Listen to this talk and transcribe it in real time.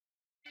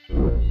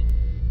Hello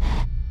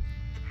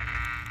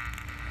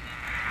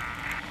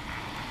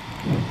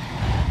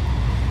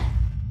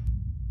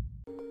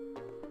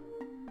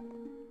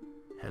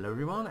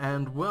everyone,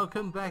 and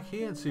welcome back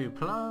here to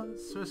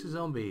Plants vs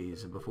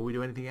Zombies. And before we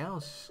do anything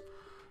else,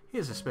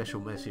 here's a special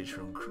message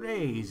from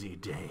Crazy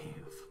Dave.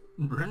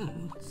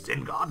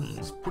 Zen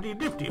Garden's pretty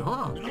nifty,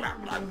 huh?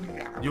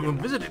 You can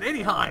visit it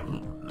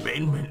anytime. The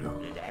main menu.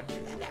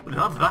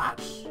 Love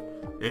that.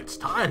 It's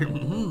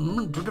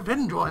time to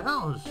defend your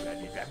house.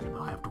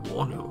 I have to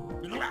warn you.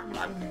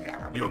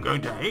 You're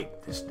going to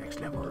hate this next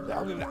level.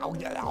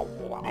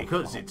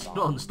 Because it's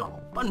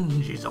non-stop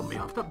bungee zombie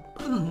after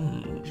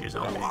bungee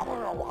zombie.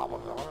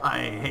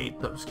 I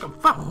hate those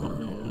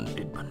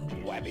confounded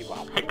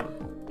bungees. Hate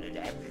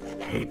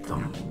them. Hate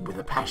them with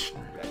a passion.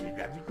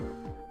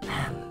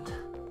 And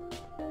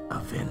a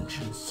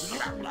vengeance.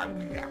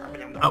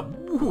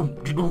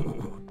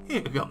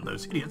 Here come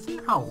those idiots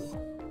now.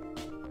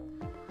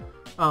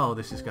 Oh,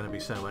 this is going to be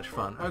so much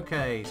fun.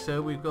 Okay,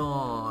 so we've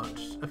got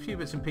a few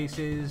bits and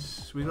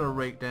pieces. We've got to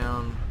rake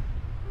down.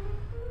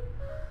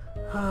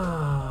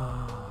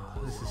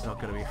 This is not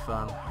going to be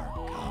fun.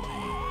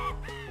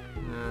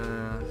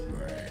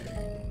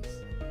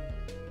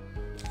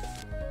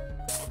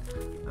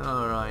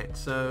 Alright,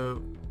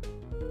 so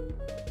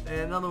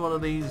another one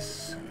of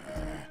these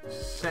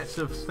sets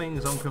of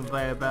things on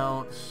conveyor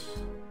belts.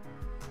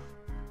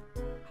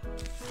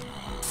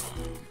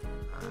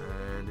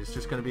 It's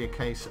just going to be a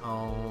case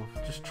of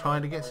just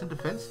trying to get some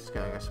defences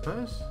going, I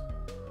suppose.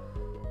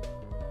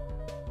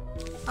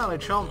 Hello,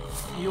 Chomp.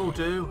 You'll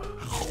do.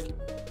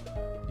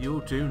 You'll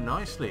do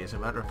nicely, as a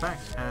matter of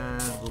fact.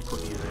 And we'll put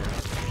you there.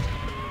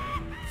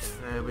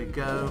 There we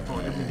go. Oh,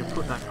 I didn't mean to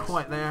put that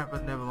quite there,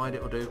 but never mind,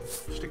 it'll do.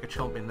 Stick a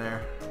Chomp in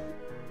there.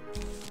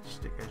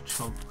 Stick a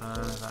Chomp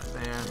that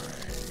there.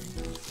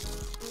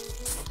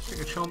 Stick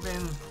a Chomp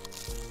in.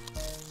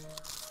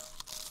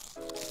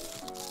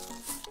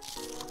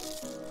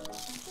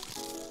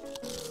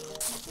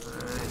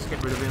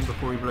 Get rid of him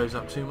before he blows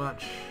up too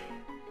much.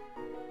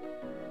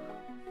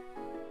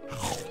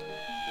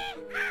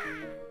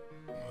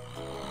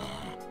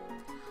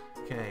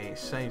 Okay,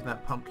 save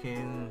that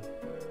pumpkin.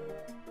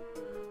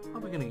 Are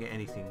we going to get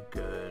anything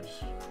good?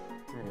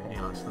 The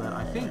answer to that,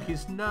 I think,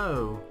 is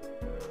no.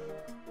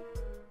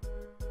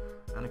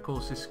 And of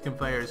course this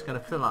conveyor is going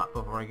to fill up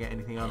before I get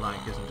anything I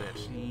like, isn't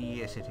it?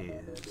 Yes, it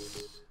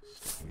is.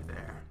 Stick you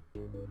there.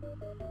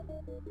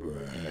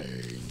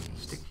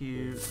 Stick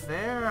you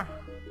there.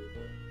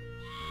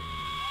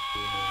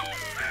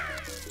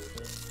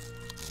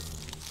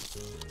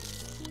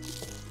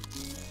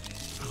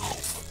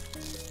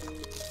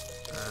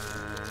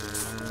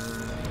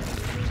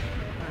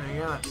 There you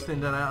go, that's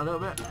thinned that out a little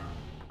bit.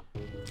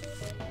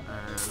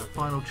 And the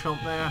final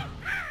chomp there.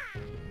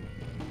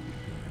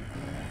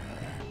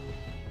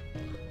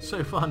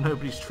 So far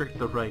nobody's tricked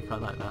the rake, I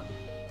like that.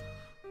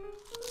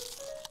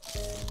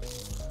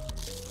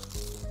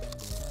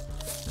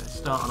 Let's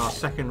start on our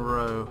second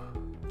row.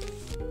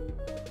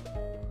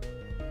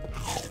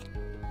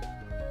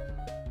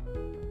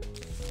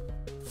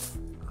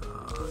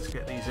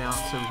 Get these out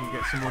so we can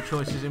get some more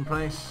choices in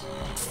place.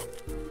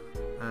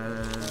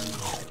 And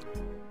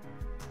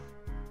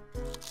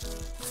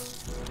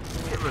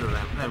get rid of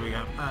them. There we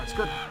go. That's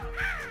good.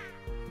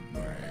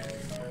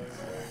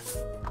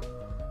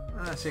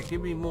 That's it.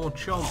 Give me more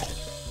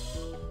chomps.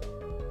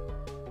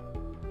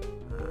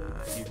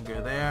 You can go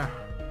there.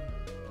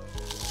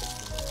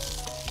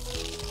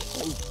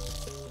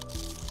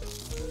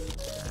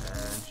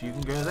 And you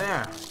can go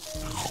there.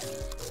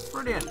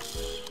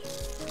 Brilliant.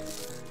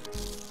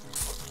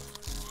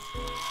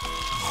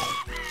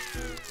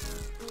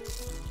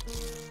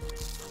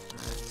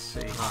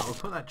 Right, we'll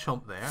put that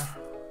chomp there,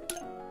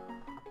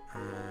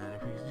 and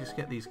if we can just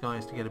get these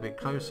guys to get a bit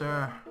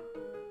closer,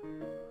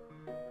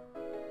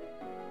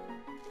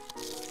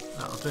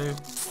 that'll do.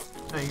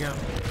 There you go.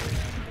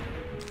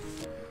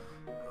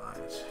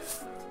 Right,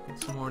 get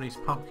some more of these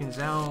pumpkins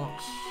out,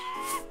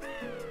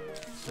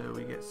 so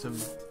we get some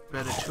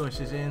better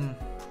choices in.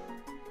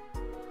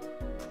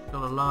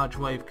 Got a large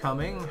wave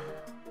coming.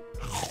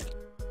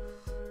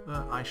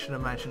 I should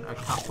imagine a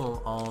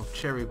couple of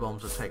cherry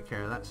bombs will take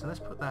care of that, so let's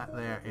put that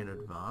there in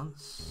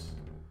advance.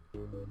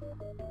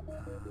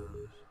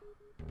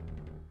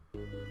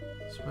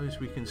 Suppose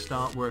we can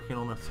start working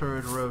on a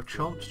third row of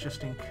chomps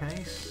just in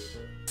case.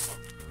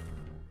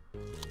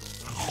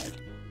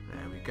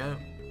 There we go.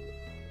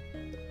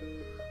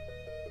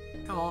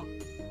 Come on,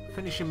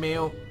 finish your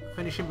meal,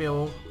 finish your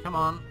meal, come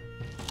on.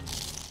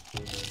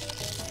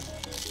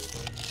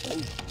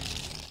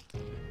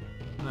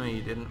 No,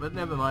 you didn't, but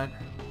never mind.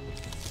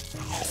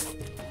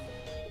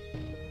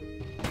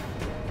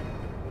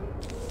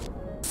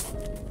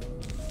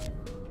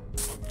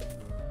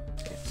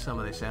 Get some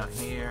of this out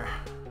here.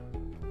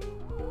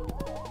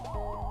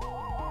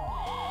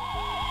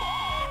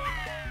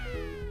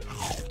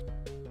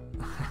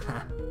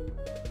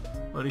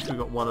 Well, at least we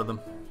got one of them.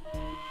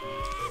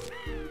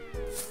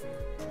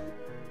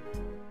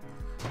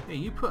 Hey,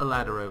 you put a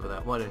ladder over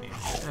that, why don't you?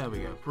 There we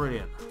go,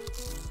 brilliant.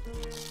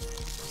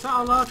 Is that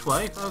a large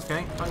wave? Okay,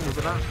 I can live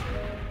with that.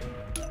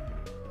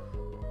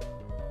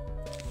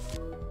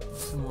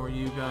 Some more of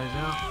you guys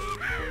out.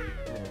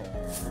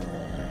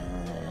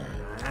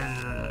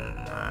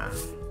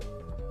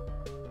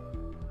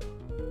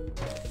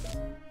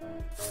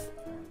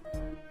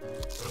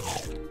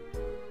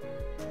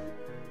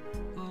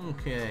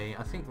 Okay,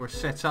 I think we're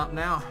set up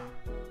now.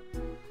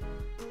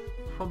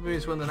 Probably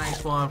is when the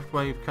next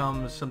wave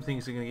comes, some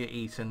things are going to get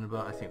eaten,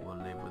 but I think we'll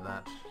live with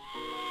that.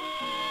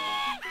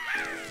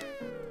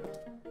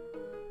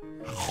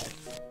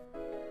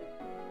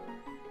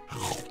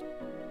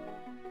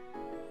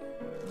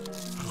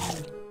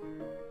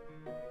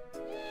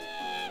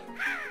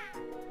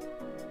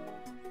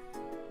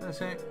 That's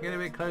it, get a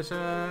bit closer.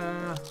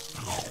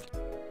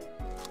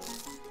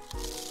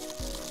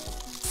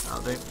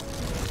 That'll do.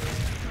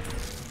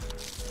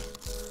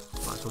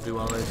 Might as well do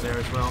one of those there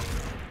as well.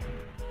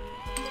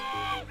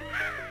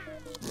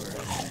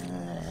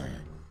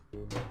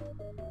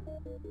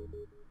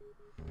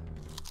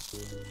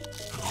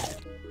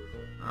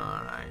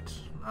 Alright.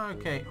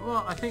 Okay,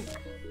 well I think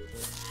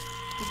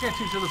we're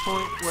getting to the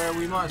point where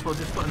we might as well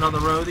just put another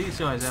row of these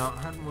guys out,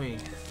 hadn't we?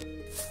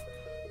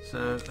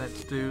 So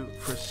let's do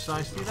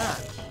precisely that.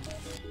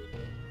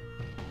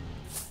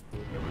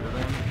 Get rid of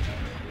them.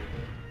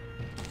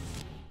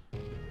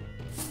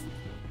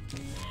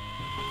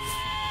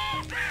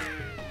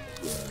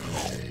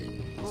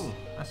 Ooh,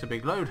 that's a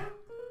big load.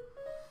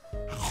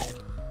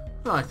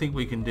 Well, I think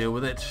we can deal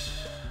with it.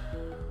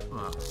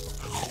 Well,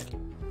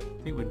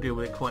 I think we'd deal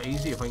with it quite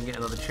easy if I can get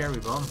another cherry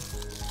bomb.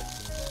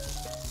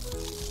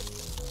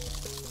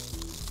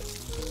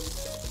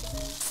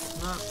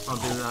 No, I'll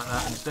do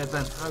that instead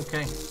then.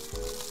 Okay.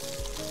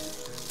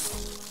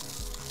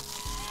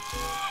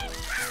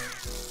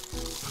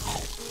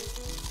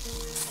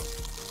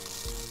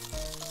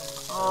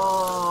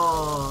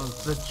 Oh,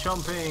 the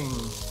chomping,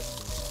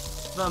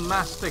 the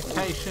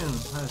mastication.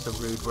 That's a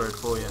rude word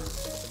for you.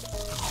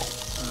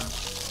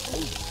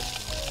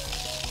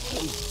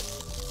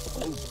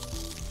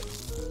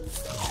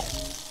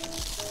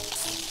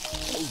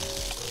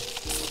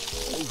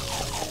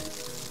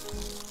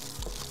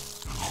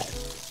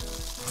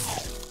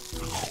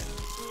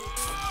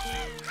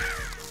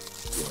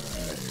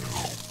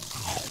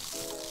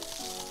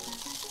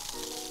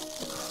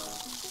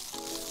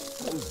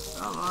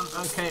 Come on,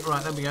 okay,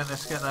 right, there we go,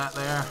 let's get that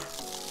there.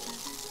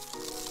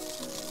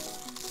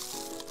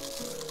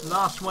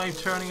 Last wave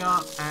turning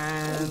up,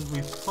 and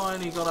we've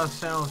finally got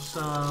ourselves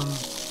some...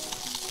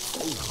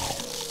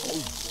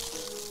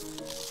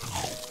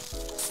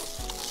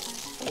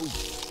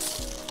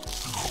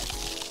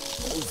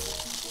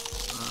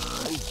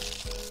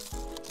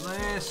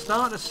 They're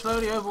starting to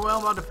slowly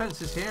overwhelm our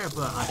defences here,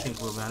 but I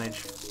think we'll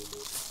manage.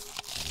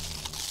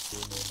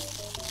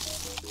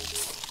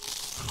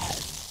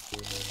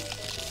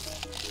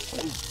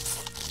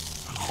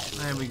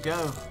 There we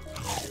go.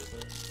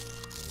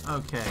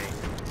 Okay.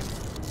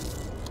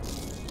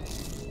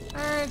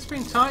 It's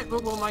been tight,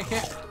 but we'll make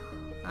it.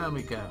 There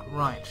we go.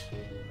 Right.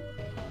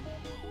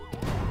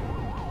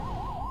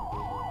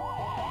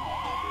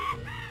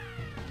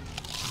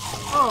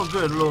 Oh,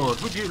 good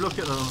lord. Would you look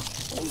at them?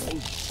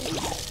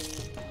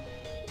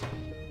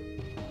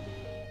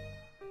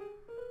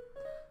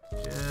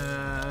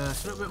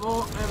 Just a little bit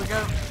more. There we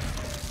go.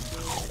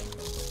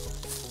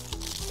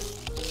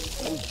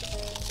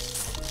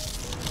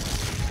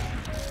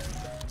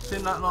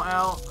 Thin that lot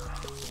out.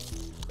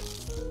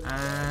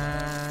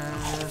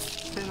 And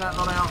thin that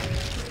lot out.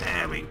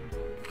 There we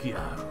go.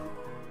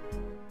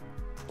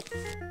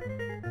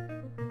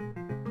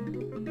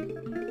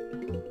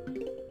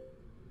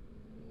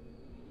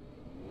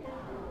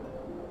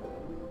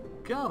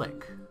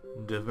 Garlic.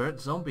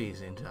 Divert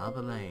zombies into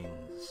other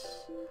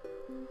lanes.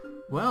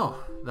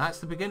 Well, that's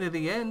the beginning of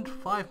the end.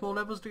 5 more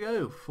levels to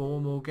go. 4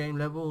 more game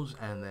levels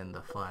and then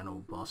the final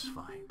boss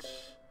fight.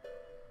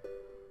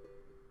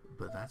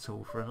 But that's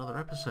all for another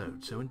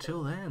episode. So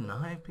until then,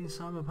 I've been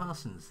Simon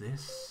Parsons.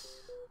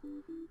 This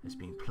has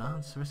been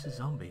Plants vs.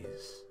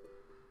 Zombies.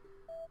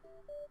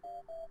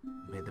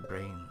 May the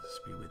brains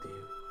be with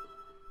you.